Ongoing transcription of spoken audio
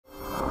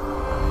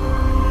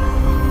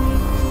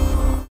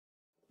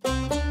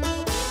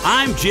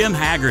I'm Jim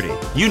Haggerty.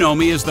 You know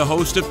me as the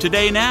host of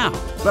Today Now,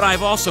 but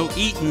I've also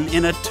eaten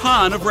in a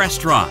ton of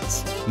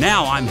restaurants.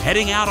 Now I'm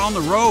heading out on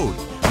the road.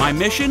 My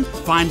mission?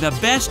 Find the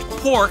best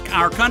pork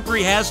our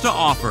country has to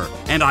offer.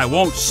 And I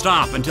won't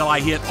stop until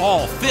I hit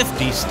all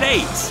 50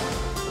 states.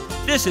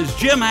 This is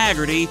Jim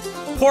Haggerty,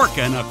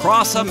 Porkin'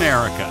 Across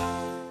America.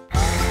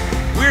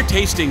 We're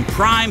tasting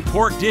prime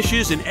pork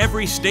dishes in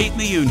every state in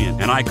the Union,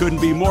 and I couldn't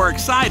be more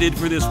excited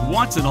for this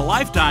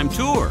once-in-a-lifetime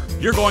tour.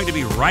 You're going to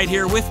be right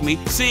here with me,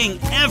 seeing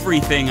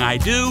everything I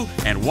do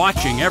and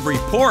watching every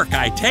pork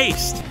I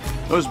taste.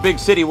 Those big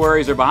city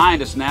worries are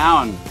behind us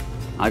now, and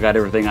I got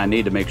everything I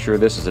need to make sure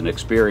this is an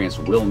experience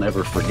we'll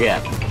never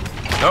forget.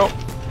 Oh,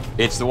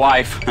 it's the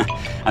wife.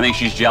 I think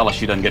she's jealous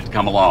she doesn't get to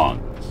come along.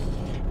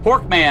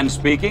 Porkman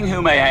speaking.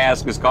 Who may I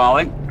ask is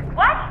calling?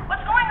 What?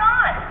 What's going on?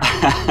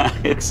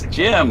 It's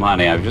Jim,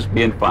 honey. I was just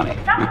being funny.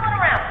 Stop fooling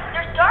around.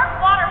 There's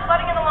dark water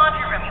flooding in the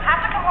laundry room. You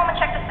have to come home and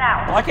check this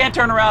out. Well, I can't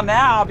turn around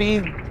now. I'll be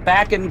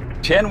back in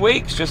 10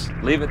 weeks. Just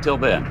leave it till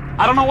then.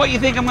 I don't know what you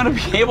think I'm going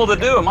to be able to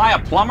do. Am I a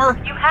plumber?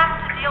 You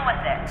have to deal with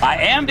this. I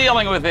am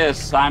dealing with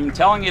this. I'm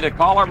telling you to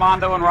call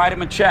Armando and write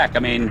him a check. I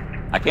mean,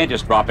 I can't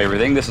just drop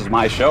everything. This is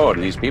my show,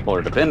 and these people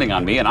are depending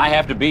on me, and I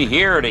have to be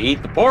here to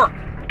eat the pork.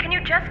 Can you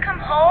just come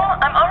home?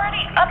 I'm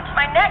already up to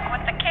my neck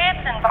with the kids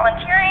and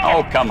volunteering.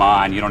 Oh, come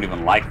on. You don't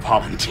even like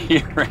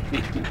volunteering.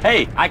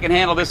 Hey, I can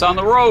handle this on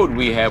the road.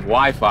 We have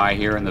Wi-Fi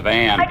here in the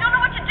van. I don't know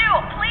what to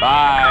do. Please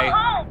Bye.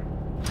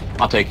 come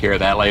home. I'll take care of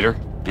that later.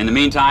 In the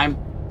meantime,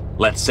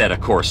 let's set a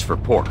course for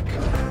pork.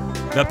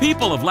 The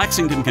people of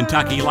Lexington,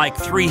 Kentucky like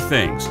 3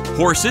 things: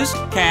 horses,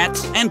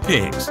 cats, and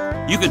pigs.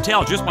 You can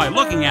tell just by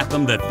looking at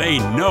them that they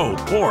know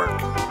pork.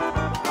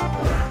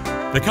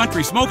 The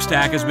Country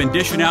Smokestack has been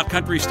dishing out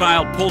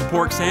country-style pulled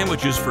pork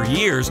sandwiches for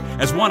years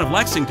as one of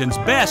Lexington's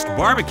best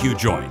barbecue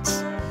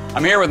joints.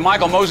 I'm here with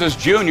Michael Moses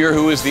Jr.,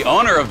 who is the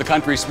owner of the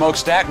Country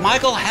Smokestack.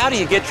 Michael, how do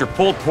you get your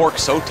pulled pork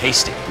so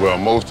tasty? Well,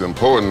 most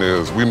important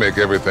is we make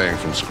everything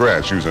from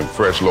scratch using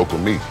fresh local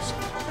meats.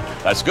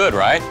 That's good,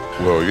 right?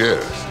 Well,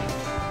 yes.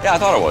 Yeah, I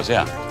thought it was,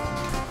 yeah.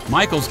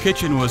 Michael's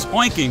kitchen was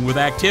oinking with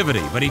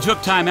activity, but he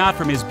took time out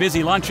from his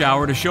busy lunch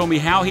hour to show me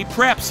how he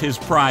preps his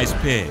prize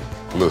pig.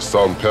 A little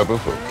salt and pepper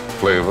for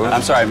flavor.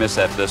 I'm sorry, I missed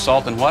that. The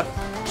salt and what?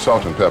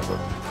 Salt and pepper.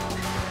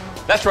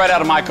 That's right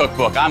out of my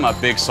cookbook. I'm a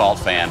big salt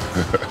fan.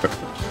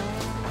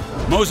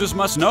 Moses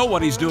must know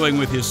what he's doing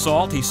with his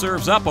salt. He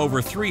serves up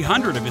over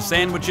 300 of his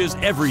sandwiches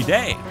every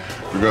day.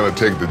 We're going to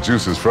take the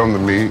juices from the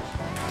meat,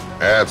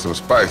 add some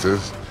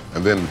spices,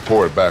 and then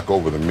pour it back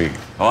over the meat.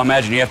 Oh, I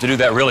imagine you have to do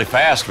that really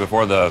fast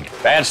before the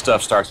bad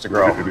stuff starts to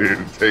grow.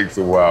 It takes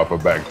a while for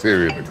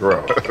bacteria to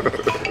grow.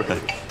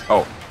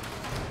 Oh,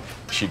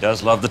 she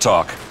does love to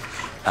talk.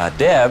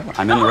 Deb,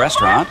 I'm in the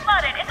restaurant.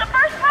 It's the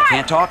first time. I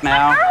can't talk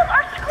now. My girls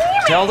are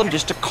screaming. Tell them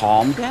just to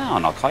calm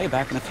down. I'll call you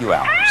back in a few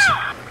hours.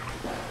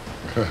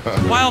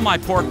 While my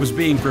pork was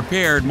being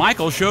prepared,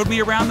 Michael showed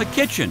me around the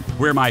kitchen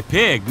where my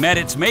pig met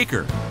its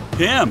maker,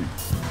 him.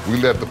 We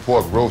let the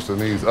pork roast in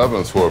these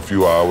ovens for a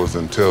few hours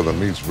until the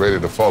meat's ready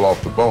to fall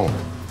off the bone.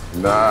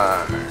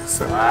 Nice.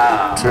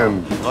 Wow.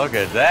 Tender. Look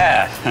at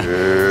that.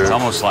 Yeah. It's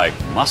almost like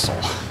muscle.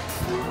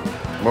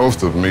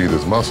 Most of meat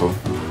is muscle.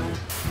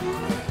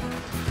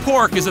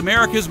 Pork is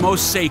America's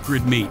most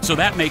sacred meat, so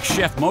that makes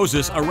Chef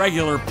Moses a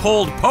regular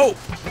pulled pope.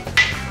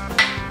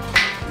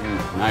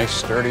 Nice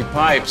sturdy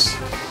pipes.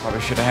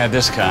 Probably should have had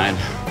this kind.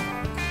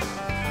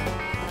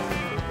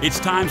 It's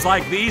times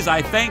like these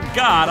I thank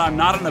God I'm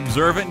not an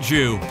observant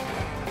Jew.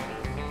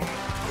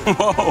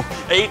 Whoa,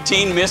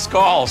 18 missed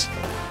calls.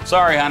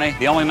 Sorry, honey,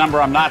 the only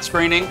number I'm not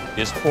screening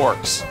is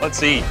porks.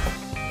 Let's eat.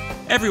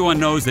 Everyone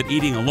knows that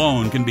eating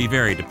alone can be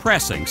very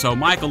depressing, so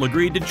Michael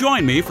agreed to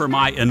join me for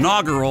my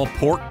inaugural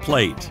pork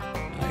plate.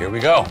 Here we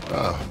go.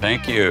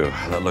 Thank you.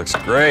 That looks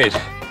great.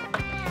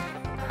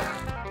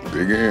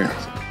 Dig in.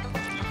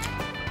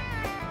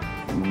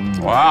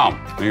 Wow,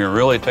 you can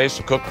really taste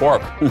the cooked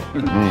pork.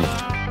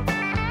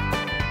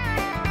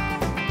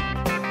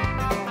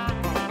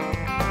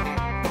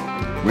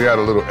 We add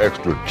a little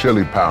extra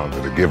chili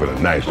powder to give it a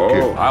nice kick.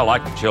 I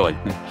like the chili.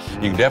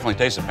 You can definitely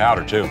taste the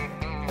powder, too.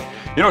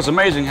 You know, it's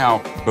amazing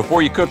how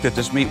before you cooked it,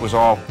 this meat was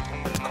all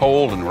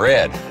cold and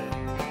red.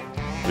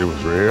 It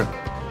was red?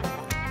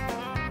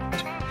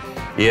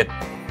 It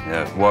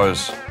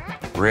was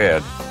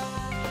red.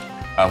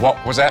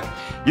 What was that?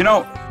 You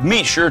know,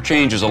 meat sure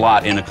changes a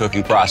lot in a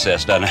cooking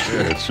process, doesn't it?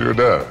 Yeah, it sure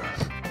does.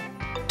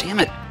 Damn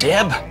it,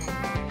 Deb.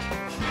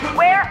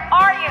 Where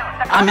are you?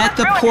 I'm at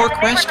the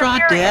pork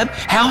restaurant, Deb.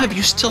 How have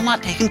you still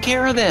not taken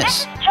care of this?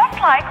 It's just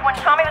like when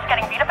Tommy was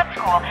getting beat up at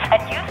school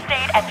and you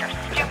stayed at your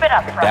stupid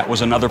upfront. That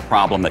was another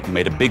problem that you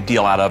made a big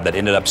deal out of that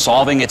ended up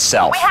solving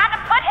itself. We had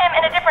to put him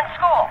in a different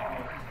school.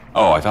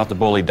 Oh, I thought the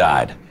bully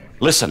died.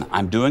 Listen,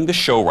 I'm doing the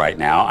show right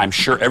now. I'm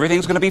sure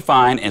everything's going to be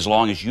fine as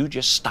long as you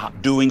just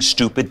stop doing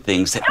stupid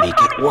things that make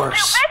it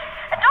worse. Stupid?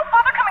 And don't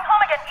bother coming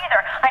home again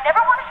either. I never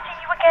want to see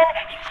you again,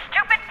 you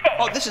stupid pig.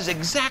 Oh, this is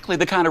exactly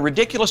the kind of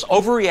ridiculous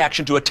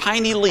overreaction to a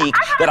tiny leak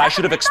that I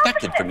should have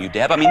expected from you,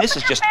 Deb. I mean, this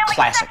is just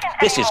classic.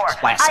 This is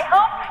classic. I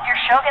hope your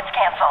show gets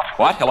canceled.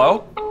 What?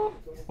 Hello?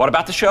 What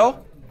about the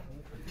show?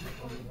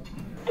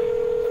 Jen,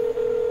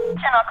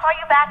 I'll call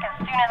you back as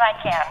soon as I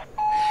can.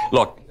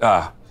 Look,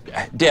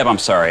 Deb, I'm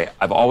sorry.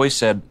 I've always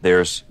said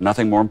there's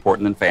nothing more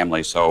important than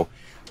family, so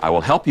I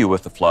will help you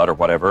with the flood or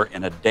whatever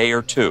in a day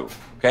or two,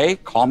 okay?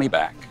 Call me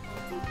back.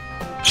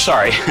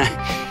 Sorry,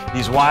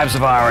 these wives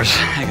of ours,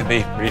 they can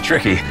be pretty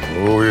tricky.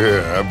 Oh,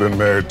 yeah. I've been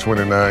married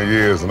 29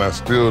 years, and I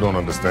still don't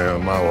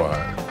understand my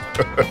wife.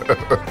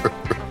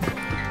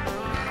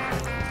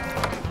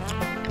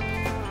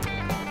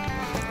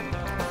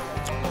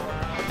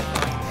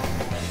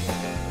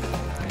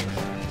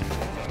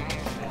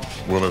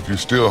 Well, if you're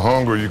still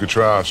hungry, you could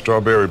try a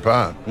strawberry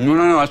pie.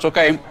 No, that's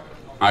okay.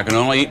 I can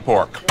only eat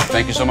pork.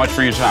 Thank you so much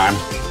for your time.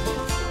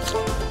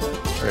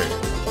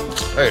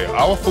 Hey,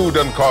 our food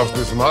doesn't cost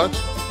this much.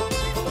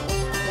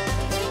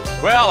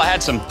 Well, I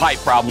had some pipe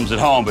problems at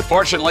home, but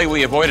fortunately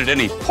we avoided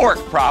any pork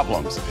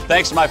problems.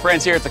 Thanks to my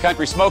friends here at the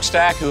Country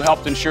Smokestack who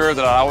helped ensure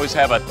that I always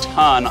have a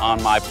ton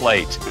on my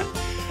plate.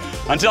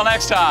 Until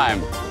next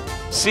time,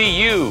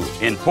 see you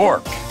in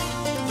pork.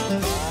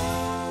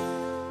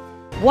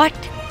 What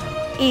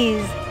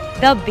is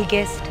the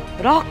biggest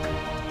rock?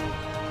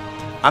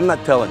 I'm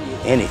not telling you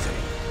anything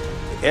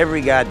that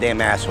every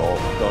goddamn asshole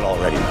don't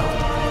already know.